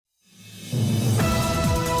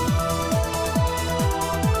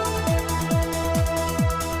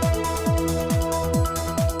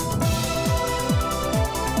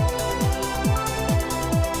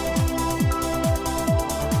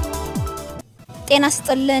ጤና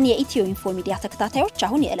ስጥልን የኢትዮኢንፎ ሚዲያ ተከታታዮች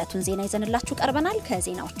አሁን የዕለቱን ዜና ይዘንላችሁ ቀርበናል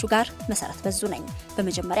ከዜናዎቹ ጋር መሰረት በዙ ነኝ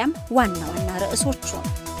በመጀመሪያም ዋና ርዕሶቹ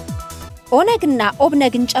ኦነግና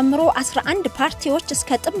ኦብነግን ጨምሮ 11 ፓርቲዎች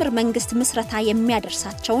እስከ ጥምር መንግስት ምስረታ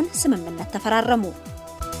የሚያደርሳቸውን ስምምነት ተፈራረሙ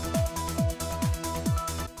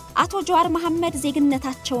አቶ ጀዋር መሐመድ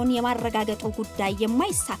ዜግነታቸውን የማረጋገጡ ጉዳይ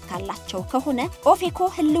የማይሳካላቸው ከሆነ ኦፌኮ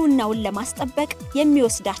ህልውናውን ለማስጠበቅ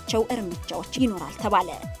የሚወስዳቸው እርምጃዎች ይኖራል ተባለ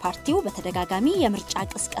ፓርቲው በተደጋጋሚ የምርጫ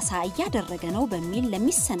ቅስቀሳ እያደረገ ነው በሚል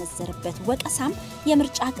ለሚሰነዘርበት ወቀሳም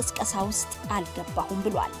የምርጫ ቅስቀሳ ውስጥ አልገባሁም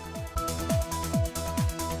ብሏል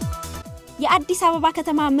የአዲስ አበባ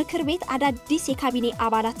ከተማ ምክር ቤት አዳዲስ የካቢኔ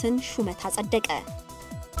አባላትን ሹመት አጸደቀ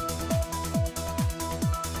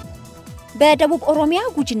በደቡብ ኦሮሚያ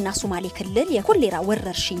ጉጂና ሶማሌ ክልል የኮሌራ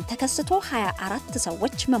ወረርሽኝ ተከስቶ 24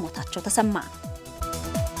 ሰዎች መሞታቸው ተሰማ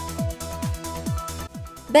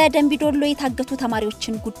በደምቢ ዶሎ የታገቱ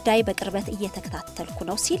ተማሪዎችን ጉዳይ በቅርበት እየተከታተልኩ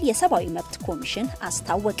ነው ሲል የሰብአዊ መብት ኮሚሽን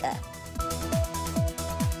አስታወቀ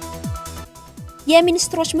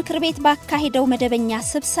የሚኒስትሮች ምክር ቤት ባካሄደው መደበኛ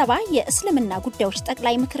ስብሰባ የእስልምና ጉዳዮች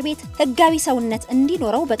ጠቅላይ ምክር ቤት ህጋዊ ሰውነት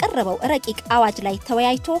እንዲኖረው በቀረበው ረቂቅ አዋጅ ላይ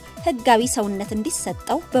ተወያይቶ ህጋዊ ሰውነት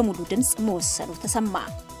እንዲሰጠው በሙሉ ድምጽ መወሰኑ ተሰማ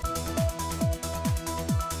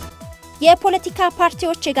የፖለቲካ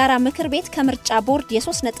ፓርቲዎች የጋራ ምክር ቤት ከምርጫ ቦርድ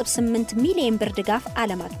የ3.8 ሚሊዮን ብር ድጋፍ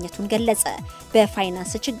አለማግኘቱን ገለጸ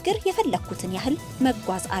በፋይናንስ ችግር የፈለኩትን ያህል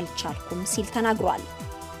መጓዝ አልቻልኩም ሲል ተናግሯል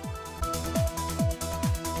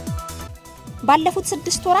ባለፉት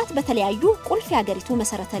 6 ወራት በተለያዩ ቁልፍ የሀገሪቱ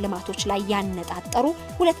መሰረተ ልማቶች ላይ ያነጣጠሩ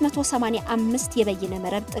 285 የበይነ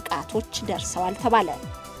መረብ ጥቃቶች ደርሰዋል ተባለ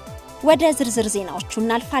ወደ ዝርዝር ዜናዎቹ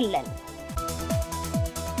እናልፋለን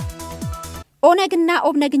ኦነግና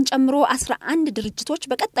ኦብነግን ጨምሮ 11 ድርጅቶች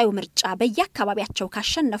በቀጣዩ ምርጫ በየአካባቢያቸው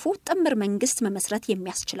ካሸነፉ ጥምር መንግስት መመስረት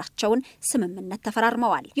የሚያስችላቸውን ስምምነት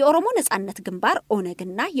ተፈራርመዋል የኦሮሞ ነጻነት ግንባር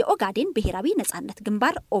ኦነግና የኦጋዴን ብሔራዊ ነጻነት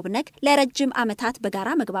ግንባር ኦብነግ ለረጅም ዓመታት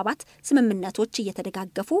በጋራ መግባባት ስምምነቶች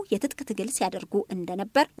እየተደጋገፉ የትጥቅ ትግል ሲያደርጉ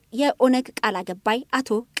እንደነበር የኦነግ ቃል አቀባይ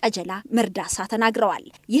አቶ ቀጀላ መርዳሳ ተናግረዋል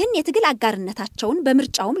ይህን የትግል አጋርነታቸውን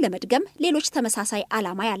በምርጫውም ለመድገም ሌሎች ተመሳሳይ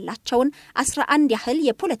ዓላማ ያላቸውን 11 ያህል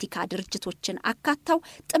የፖለቲካ ድርጅቶች አካታው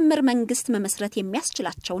ጥምር መንግስት መመስረት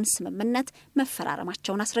የሚያስችላቸውን ስምምነት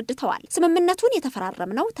መፈራረማቸውን አስረድተዋል ስምምነቱን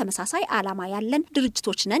የተፈራረምነው ተመሳሳይ ዓላማ ያለን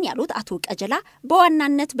ድርጅቶች ነን ያሉት አቶ ቀጀላ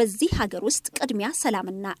በዋናነት በዚህ ሀገር ውስጥ ቅድሚያ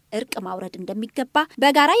ሰላምና እርቅ ማውረድ እንደሚገባ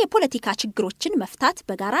በጋራ የፖለቲካ ችግሮችን መፍታት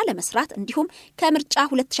በጋራ ለመስራት እንዲሁም ከምርጫ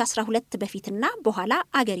 2012 በፊትና በኋላ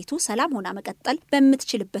አገሪቱ ሰላም ሆና መቀጠል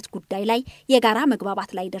በምትችልበት ጉዳይ ላይ የጋራ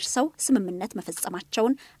መግባባት ላይ ደርሰው ስምምነት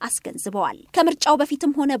መፈጸማቸውን አስገንዝበዋል ከምርጫው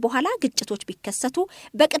በፊትም ሆነ በኋላ ግጭቶች ቢከሰቱ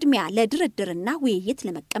በቅድሚያ ለድርድርና ውይይት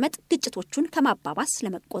ለመቀመጥ ግጭቶቹን ከማባባስ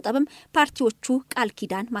ለመቆጠብም ፓርቲዎቹ ቃል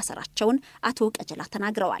ኪዳን ማሰራቸውን አቶ ቀጀላ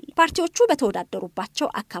ተናግረዋል ፓርቲዎቹ በተወዳደሩባቸው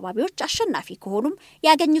አካባቢዎች አሸናፊ ከሆኑም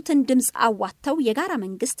ያገኙትን ድምጽ አዋተው የጋራ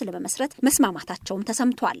መንግስት ለመመስረት መስማማታቸውም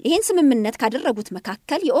ተሰምቷል ይህን ስምምነት ካደረጉት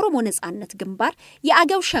መካከል የኦሮሞ ነጻነት ግንባር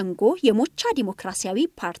የአገው ሸንጎ የሞቻ ዲሞክራሲያዊ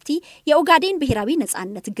ፓርቲ የኦጋዴን ብሔራዊ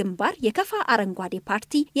ነጻነት ግንባር የከፋ አረንጓዴ ፓርቲ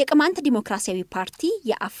የቅማንት ዲሞክራሲያዊ ፓርቲ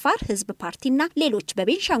የአፋር ህዝብ ፓርቲና ሌሎች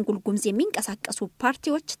በቤንሻንጉል ጉምዝ የሚንቀሳቀሱ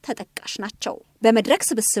ፓርቲዎች ተጠቃሽ ናቸው በመድረክ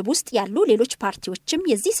ስብስብ ውስጥ ያሉ ሌሎች ፓርቲዎችም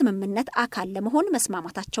የዚህ ስምምነት አካል ለመሆን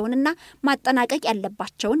መስማማታቸውንና ማጠናቀቅ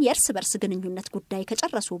ያለባቸውን የእርስ በርስ ግንኙነት ጉዳይ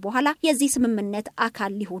ከጨረሱ በኋላ የዚህ ስምምነት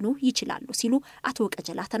አካል ሊሆኑ ይችላሉ ሲሉ አቶ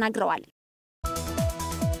ቀጀላ ተናግረዋል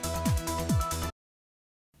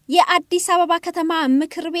የአዲስ አበባ ከተማ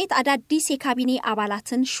ምክር ቤት አዳዲስ የካቢኔ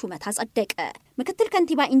አባላትን ሹመት አጸደቀ ምክትል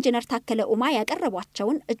ከንቲባ ኢንጂነር ታከለ ኡማ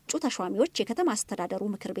ያቀረቧቸውን እጩ ተሿሚዎች የከተማ አስተዳደሩ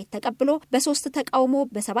ምክር ቤት ተቀብሎ በ3 ተቃውሞ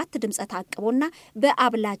በ7 ድምጽ ታቅቦና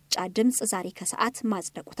በአብላጫ ድምጽ ዛሬ ከሰዓት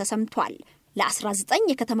ማጽደቁ ተሰምቷል ለ19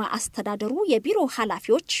 የከተማ አስተዳደሩ የቢሮ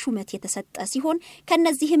ኃላፊዎች ሹመት የተሰጠ ሲሆን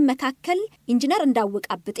ከነዚህም መካከል ኢንጂነር እንዳውቅ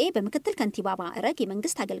አብጤ በምክትል ከንቲባ ማዕረግ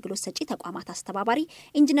የመንግስት አገልግሎት ሰጪ ተቋማት አስተባባሪ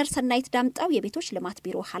ኢንጂነር ሰናይት ዳምጣው የቤቶች ልማት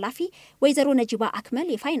ቢሮ ኃላፊ ወይዘሮ ነጂባ አክመል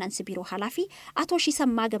የፋይናንስ ቢሮ ኃላፊ አቶ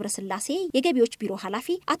ሺሰማ ገብረስላሴ የገቢዎች ቢሮ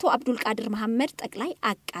ኃላፊ አቶ አብዱል ቃድር መሐመድ ጠቅላይ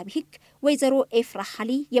አቃቢ ህግ ወይዘሮ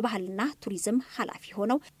ኤፍራሃሊ የባህልና ቱሪዝም ኃላፊ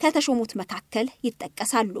ሆነው ከተሾሙት መካከል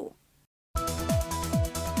ይጠቀሳሉ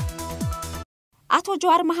አቶ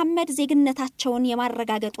ጀዋር መሐመድ ዜግነታቸውን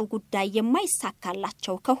የማረጋገጡ ጉዳይ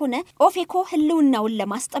የማይሳካላቸው ከሆነ ኦፌኮ ህልውናውን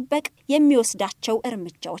ለማስጠበቅ የሚወስዳቸው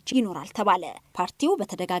እርምጃዎች ይኖራል ተባለ ፓርቲው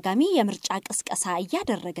በተደጋጋሚ የምርጫ ቅስቀሳ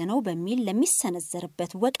እያደረገ ነው በሚል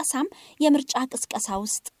ለሚሰነዘርበት ወቀሳም የምርጫ ቅስቀሳ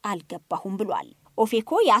ውስጥ አልገባሁም ብሏል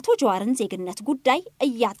ኦፌኮ የአቶ ጀዋርን ዜግነት ጉዳይ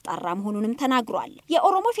እያጣራ መሆኑንም ተናግሯል።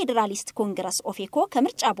 የኦሮሞ ፌዴራሊስት ኮንግረስ ኦፌኮ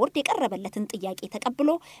ከምርጫ ቦርድ የቀረበለትን ጥያቄ ተቀብሎ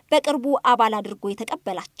በቅርቡ አባል አድርጎ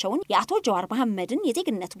የተቀበላቸውን የአቶ ጀዋር መሐመድን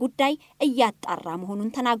የዜግነት ጉዳይ እያጣራ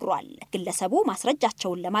መሆኑን ተናግሯል። ግለሰቡ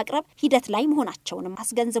ማስረጃቸውን ለማቅረብ ሂደት ላይ መሆናቸውንም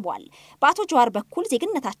አስገንዝቧል። በአቶ ጀዋር በኩል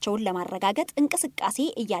ዜግነታቸውን ለማረጋገጥ እንቅስቃሴ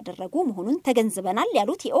እያደረጉ መሆኑን ተገንዝበናል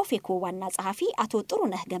ያሉት የኦፌኮ ዋና ጸሐፊ አቶ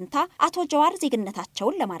ጥሩነህ ገምታ አቶ ጀዋር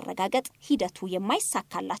ዜግነታቸውን ለማረጋገጥ ሂደቱ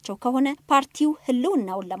የማይሳካላቸው ከሆነ ፓርቲው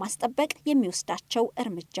ህልውናውን ለማስጠበቅ የሚወስዳቸው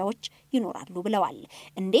እርምጃዎች ይኖራሉ ብለዋል።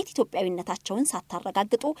 እንዴት ኢትዮጵያዊነታቸውን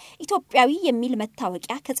ሳታረጋግጡ ኢትዮጵያዊ የሚል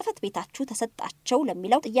መታወቂያ ከጽፈት ቤታችሁ ተሰጣቸው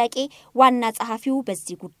ለሚለው ጥያቄ ዋና ጸሐፊው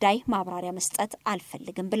በዚህ ጉዳይ ማብራሪያ መስጠት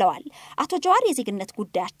አልፈልግም ብለዋል። አቶ ጀዋር የዜግነት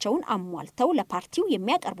ጉዳያቸውን አሟልተው ለፓርቲው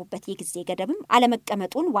የሚያቀርቡበት የጊዜ ገደብም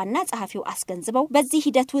አለመቀመጡን ዋና ጸሐፊው አስገንዝበው በዚህ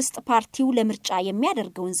ሂደት ውስጥ ፓርቲው ለምርጫ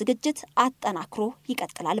የሚያደርገውን ዝግጅት አጠናክሮ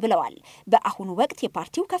ይቀጥላል ብለዋል። በአሁኑ ወቅት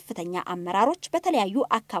የፓርቲው ከፍተኛ አመራሮች በተለያዩ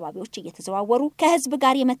አካባቢዎች እየተዘዋወሩ ከህዝብ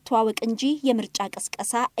ጋር የመተዋወቅ እንጂ የምርጫ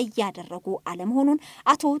ቅስቀሳ እያደረጉ አለመሆኑን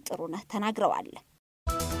አቶ ጥሩነህ ተናግረዋል።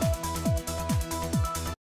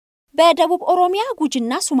 በደቡብ ኦሮሚያ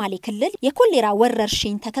ጉጂና ሶማሌ ክልል የኮሌራ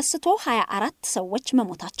ወረርሽኝ ተከስቶ 24 ሰዎች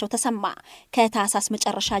መሞታቸው ተሰማ። ከታህሳስ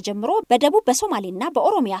መጨረሻ ጀምሮ በደቡብ በሶማሌና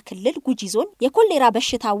በኦሮሚያ ክልል ጉጂ ዞን የኮሌራ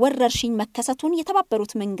በሽታ ወረርሽኝ መከሰቱን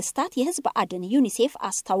የተባበሩት መንግስታት የህዝብ አድን ዩኒሴፍ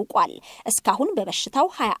አስታውቋል። እስካሁን በበሽታው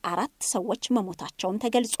 24 ሰዎች መሞታቸውም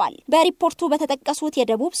ተገልጿል። በሪፖርቱ በተጠቀሱት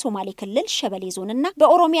የደቡብ ሶማሌ ክልል ሸበሌ ዞንና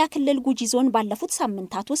በኦሮሚያ ክልል ጉጂ ዞን ባለፉት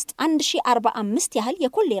ሳምንታት ውስጥ 1045 ያህል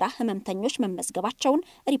የኮሌራ ህመምተኞች መመዝገባቸውን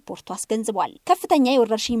ሪፖርቱ አስገንዝቧል። ከፍተኛ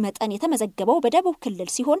የወረርሽኝ መጠን የተመዘገበው በደቡብ ክልል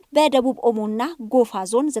ሲሆን በደቡብ ኦሞና ጎፋ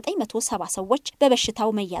ዞን 970 ሰዎች በበሽታው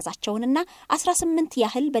መያዛቸውንና 18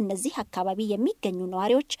 ያህል በእነዚህ አካባቢ የሚገኙ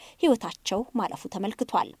ነዋሪዎች ህይወታቸው ማለፉ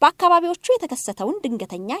ተመልክቷል። በአካባቢዎቹ የተከሰተውን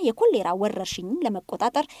ድንገተኛ የኮሌራ ወረርሽኝን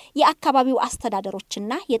ለመቆጣጠር የአካባቢው አስተዳደሮችና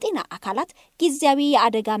የጤና አካላት ጊዜያዊ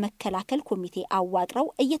የአደጋ መከላከል ኮሚቴ አዋቅረው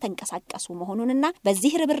እየተንቀሳቀሱ መሆኑንና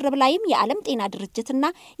በዚህ ርብርብ ላይም የዓለም ጤና ድርጅትና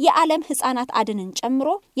የዓለም ህፃናት አድንን ጨምሮ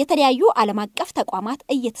የተለያዩ ዓለም አቀፍ ተቋማት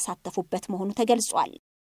እየተሳተፉበት መሆኑ ተገልጿል።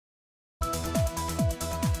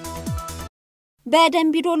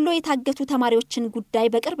 በደንቢ ዶሎ የታገቱ ተማሪዎችን ጉዳይ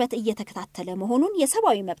በቅርበት እየተከታተለ መሆኑን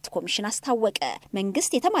የሰብአዊ መብት ኮሚሽን አስታወቀ።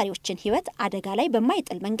 መንግስት የተማሪዎችን ህይወት አደጋ ላይ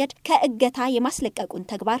በማይጥል መንገድ ከእገታ የማስለቀቁን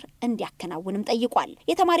ተግባር እንዲያከናውንም ጠይቋል።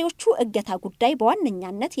 የተማሪዎቹ እገታ ጉዳይ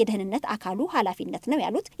በዋነኛነት የደህንነት አካሉ ኃላፊነት ነው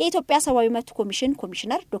ያሉት የኢትዮጵያ ሰብአዊ መብት ኮሚሽን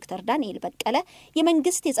ኮሚሽነር ዶክተር ዳንኤል በቀለ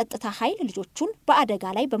የመንግስት የጸጥታ ኃይል ልጆቹን በአደጋ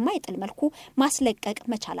ላይ በማይጥል መልኩ ማስለቀቅ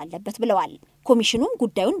መቻል አለበት ብለዋል። ኮሚሽኑም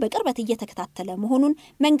ጉዳዩን በቅርበት እየተከታተለ መሆኑን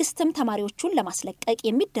መንግስትም ተማሪዎቹን ለማስለቀቅ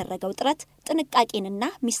የሚደረገው ጥረት ጥንቃቄንና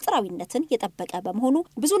ሚስጥራዊነትን የጠበቀ በመሆኑ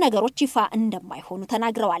ብዙ ነገሮች ይፋ እንደማይሆኑ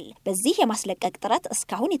ተናግረዋል። በዚህ የማስለቀቅ ጥረት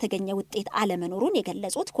እስካሁን የተገኘ ውጤት አለመኖሩን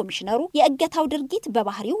የገለጹት ኮሚሽነሩ የእገታው ድርጊት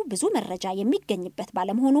በባህሪው ብዙ መረጃ የሚገኝበት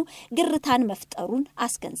ባለመሆኑ ግርታን መፍጠሩን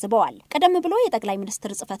አስገንዝበዋል። ቀደም ብሎ የጠቅላይ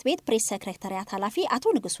ሚኒስትር ጽህፈት ቤት ፕሬስ ሴክሬታሪያት ኃላፊ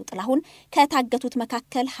አቶ ንጉሱ ጥላሁን ከታገቱት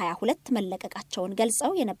መካከል 22 መለቀቃቸውን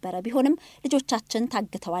ገልጸው የነበረ ቢሆንም ልጆቻችን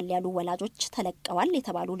ታግተዋል ያሉ ወላጆች ተለቀዋል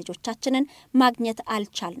የተባሉ ልጆቻችንን ማግኘት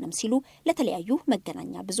አልቻልንም ሲሉ ለተለያዩ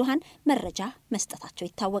መገናኛ ብዙሃን መረጃ መስጠታቸው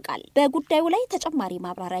ይታወቃል። በጉዳዩ ላይ ተጨማሪ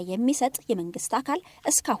ማብራሪያ የሚሰጥ የመንግስት አካል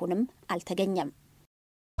እስካሁንም አልተገኘም።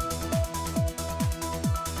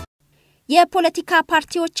 የፖለቲካ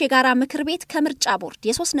ፓርቲዎች የጋራ ምክር ቤት ከምርጫ ቦርድ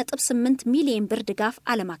የ3.8 ሚሊዮን ብር ድጋፍ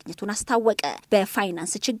አለማግኘቱን አስታወቀ።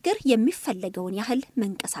 በፋይናንስ ችግር የሚፈለገውን ያህል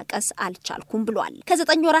መንቀሳቀስ አልቻልኩም ብሏል።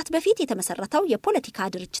 ከ9 ወራት በፊት የተመሰረተው የፖለቲካ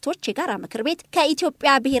ድርጅቶች የጋራ ምክር ቤት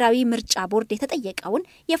ከኢትዮጵያ ብሔራዊ ምርጫ ቦርድ የተጠየቀውን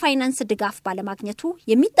የፋይናንስ ድጋፍ ባለማግኘቱ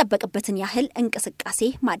የሚጠበቅበትን ያህል እንቅስቃሴ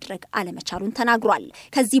ማድረግ አለመቻሉን ተናግሯል።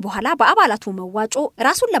 ከዚህ በኋላ በአባላቱ መዋጮ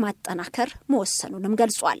ራሱን ለማጠናከር መወሰኑንም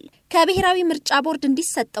ገልጿል። ከብሔራዊ ምርጫ ቦርድ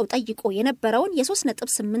እንዲሰጠው ጠይቆ የነበረውን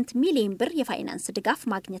የ3.8 ሚሊዮን ብር የፋይናንስ ድጋፍ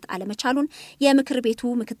ማግኘት አለመቻሉን የምክር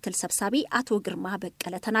ቤቱ ምክትል ሰብሳቢ አቶ ግርማ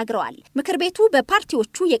በቀለ ተናግረዋል። ምክር ቤቱ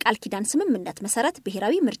በፓርቲዎቹ የቃል ኪዳን ስምምነት መሰረት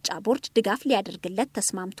ብሔራዊ ምርጫ ቦርድ ድጋፍ ሊያደርግለት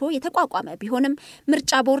ተስማምቶ የተቋቋመ ቢሆንም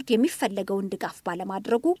ምርጫ ቦርድ የሚፈለገውን ድጋፍ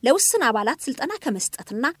ባለማድረጉ ለውስን አባላት ስልጠና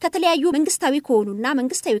ከመስጠትና ከተለያዩ መንግስታዊ ከሆኑና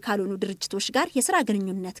መንግስታዊ ካልሆኑ ድርጅቶች ጋር የሥራ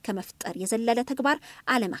ግንኙነት ከመፍጠር የዘለለ ተግባር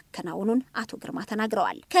አለማከናወኑን አቶ ግርማ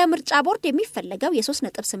ተናግረዋል። ከምርጫ ቦርድ የሚፈለገው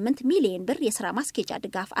የ3.8 ሚሊዮን ብር የሥራ ማስኬጃ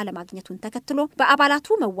ድጋፍ አለማግኘቱን ተከትሎ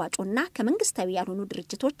በአባላቱ መዋጮና ከመንግስታዊ ያልሆኑ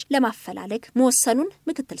ድርጅቶች ለማፈላለግ መወሰኑን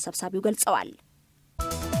ምክትል ሰብሳቢው ገልጸዋል።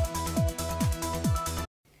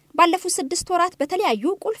 ባለፉት 6 ወራት በተለያዩ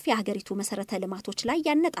ቁልፍ የሀገሪቱ መሰረተ ልማቶች ላይ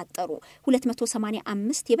ያነጣጠሩ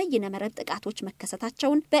 285 የበይነ መረብ ጥቃቶች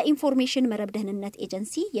መከሰታቸውን በኢንፎርሜሽን መረብ ደህንነት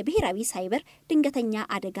ኤጀንሲ የብሔራዊ ሳይበር ድንገተኛ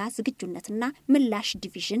አደጋ ዝግጁነትና ምላሽ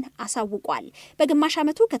ዲቪዥን አሳውቋል። በግማሽ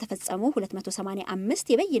ዓመቱ ከተፈጸሙ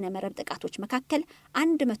 285 የበይነ መረብ ጥቃቶች መካከል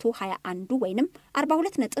 121 ወይንም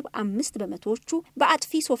 42.5 በመቶዎቹ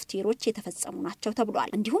በአጥፊ ሶፍትዌሮች የተፈጸሙ ናቸው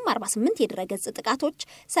ተብሏል። እንዲሁም 48 የድረገጽ ጥቃቶች፣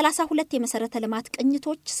 32 የመሰረተ ልማት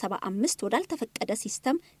ቅኝቶች፣ 75 ወዳልተፈቀደ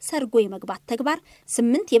ሲስተም ሰርጎ የመግባት ተግባር፣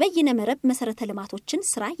 8 የበይነ መረብ መሰረተ ልማቶችን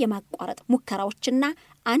ስራ የማቋረጥ ሙከራዎችና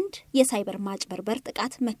አንድ የሳይበር ማጭበርበር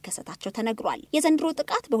ጥቃት መከሰታቸው ተነግሯል። የዘንድሮ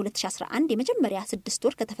ጥቃት በ2011 የመጀመሪያ 6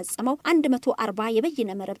 ወር ከተፈጸመው 140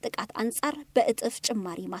 የበይነ መረብ ጥቃት አንጻር በእጥፍ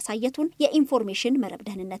ጭማሪ ማሳየቱን የኢንፎርሜሽን መረብ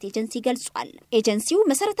ደህንነት ኤጀንሲ ገልጿል። ኤጀንሲው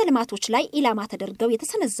መሰረተ ልማቶች ላይ ኢላማ ተደርገው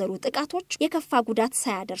የተሰነዘሩ ጥቃቶች የከፋ ጉዳት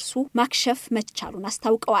ሳያደርሱ ማክሸፍ መቻሉን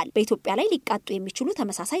አስታውቀዋል። በኢትዮጵያ ላይ ሊቃጡ የሚችሉ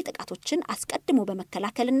ተመሳሳይ ጥቃቶችን አስቀድሞ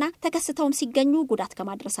በመከላከልና ተከስተውም ሲገኙ ጉዳት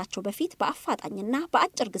ከማድረሳቸው በፊት በአፋጣኝና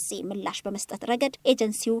በአጭር ጊዜ ምላሽ በመስጠት ረገድ ኤጀንሲው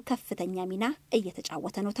ከፍተኛ ሚና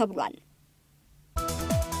እየተጫወተ ነው ተብሏል።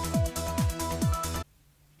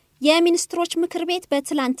 የሚኒስትሮች ምክር ቤት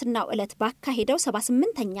በትላንትናው ዕለት ባካሄደው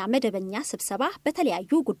 78ኛ መደበኛ ስብሰባ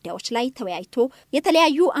በተለያዩ ጉዳዮች ላይ ተወያይቶ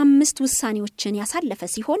የተለያዩ 5 ውሳኔዎችን ያሳለፈ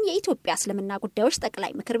ሲሆን የኢትዮጵያ እስልምና ጉዳዮች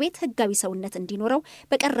ጠቅላይ ምክር ቤት ህጋዊ ሰውነት እንዲኖረው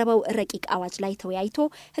በቀረበው ረቂቅ አዋጅ ላይ ተወያይቶ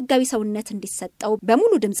ህጋዊ ሰውነት እንዲሰጠው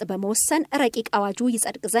በሙሉ ድምጽ በመወሰን ረቂቅ አዋጁ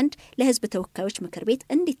ይጸድቅ ዘንድ ለህዝብ ተወካዮች ምክር ቤት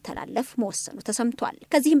እንዲተላለፍ መወሰኑ ተሰምቷል።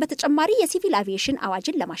 ከዚህም በተጨማሪ የሲቪል አቪዬሽን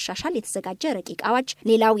አዋጅን ለማሻሻል የተዘጋጀ ረቂቅ አዋጅ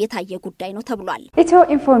ሌላው የታየ ጉዳይ ነው ተብሏል።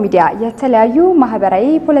 EthioInfo Media የተለያዩ ማህበራዊ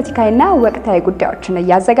ፖለቲካዊና ወቅታዊ ጉዳዮችን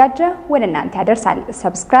ያዘጋጀ ወደ እናንተ ያደርሳል።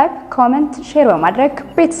 ሰብስክራይብ፣ ኮሜንት፣ ሼር በማድረግ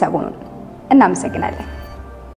ቤተሰቡን እናመሰግናለን።